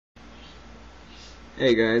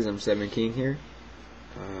Hey guys, I'm Seven King here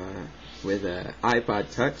with an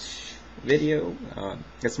iPod Touch video.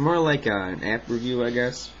 It's more like an app review, I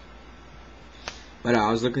guess. But I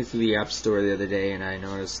was looking through the App Store the other day and I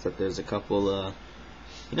noticed that there's a couple,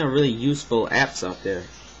 really useful apps out there.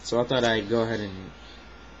 So I thought I'd go ahead and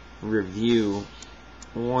review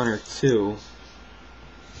one or two.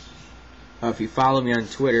 If you follow me on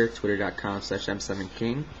Twitter,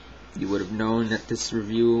 twitter.com/m7king, you would have known that this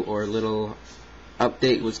review or little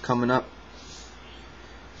update was coming up,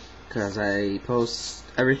 because I post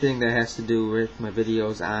everything that has to do with my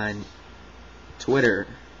videos on Twitter.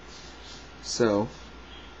 So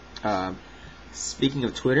speaking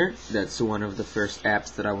of Twitter, that's one of the first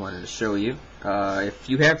apps that I wanted to show you. If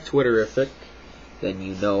you have Twitterific, then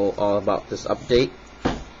you know all about this update.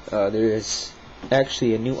 There is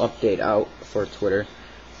actually a new update out for Twitter.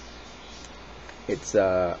 It's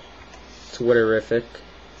Twitterific.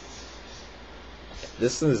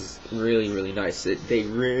 This is really nice. They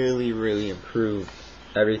really improved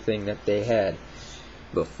everything that they had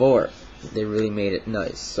before. They really made it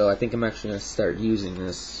nice. So I think I'm actually going to start using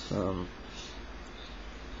this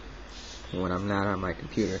when I'm not on my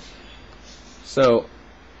computer. So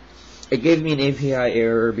it gave me an API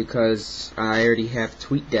error because I already have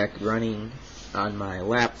TweetDeck running on my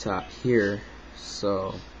laptop here.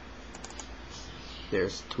 So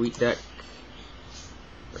there's TweetDeck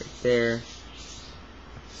right there.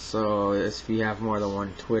 So if you have more than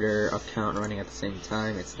one Twitter account running at the same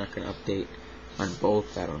time, it's not going to update on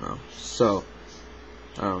both. I don't know. So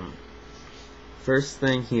first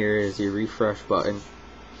thing here is your refresh button.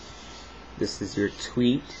 This is your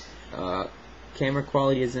tweet. Camera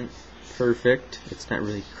quality isn't perfect. It's not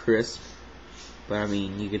really crisp, but I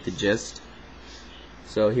mean, you get the gist.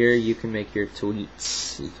 So here you can make your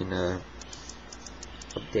tweets. You can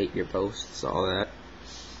update your posts, all that.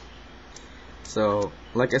 So,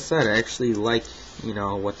 like I said, I actually like,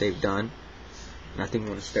 what they've done. And I think I'm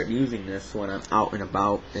going to start using this when I'm out and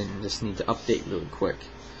about and just need to update really quick.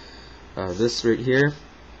 This right here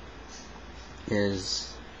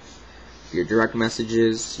is your direct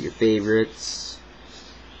messages, your favorites,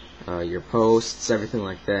 your posts, everything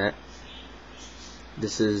like that.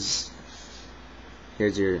 Here's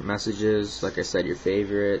your messages, like I said, your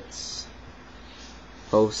favorites,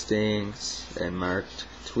 postings, and marked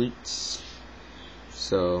tweets.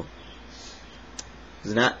 So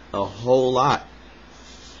there's not a whole lot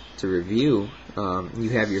to review. You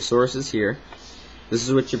have your sources here. This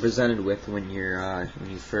is what you're presented with when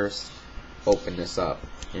you first open this up.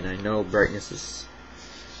 And I know brightness is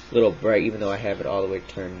a little bright, even though I have it all the way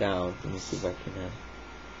turned down. Let me see if I can.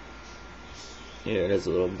 Yeah, it is a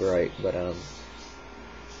little bright, but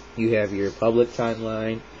you have your public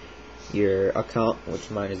timeline, your account, which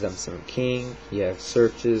mine is M7 King. You have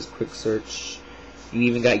searches, quick search. You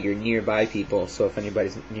even got your nearby people, so if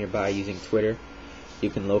anybody's nearby using Twitter, you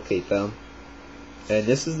can locate them. And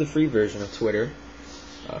this is the free version of Twitter.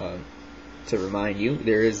 To remind you,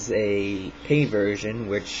 there is a pay version,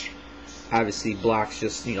 which obviously blocks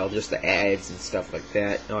just the ads and stuff like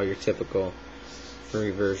that, all your typical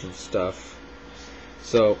free version stuff.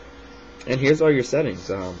 So, and here's all your settings.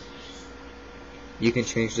 You can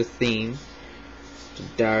change the theme to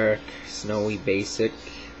dark, snowy, basic.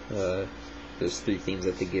 There's 3 themes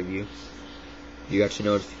that they give you. You got your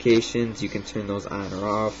notifications. You can turn those on or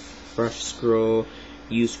off. Fresh scroll,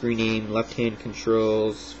 use screen name, left-hand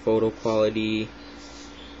controls, photo quality.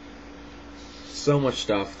 So much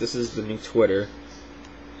stuff. This is the new Twitter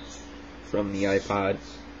from the iPod,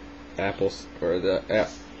 the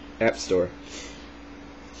App Store.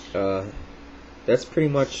 That's pretty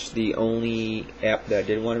much the only app that I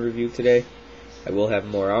did want to review today. I will have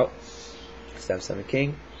more out. I'm 7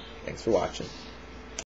 King. Thanks for watching.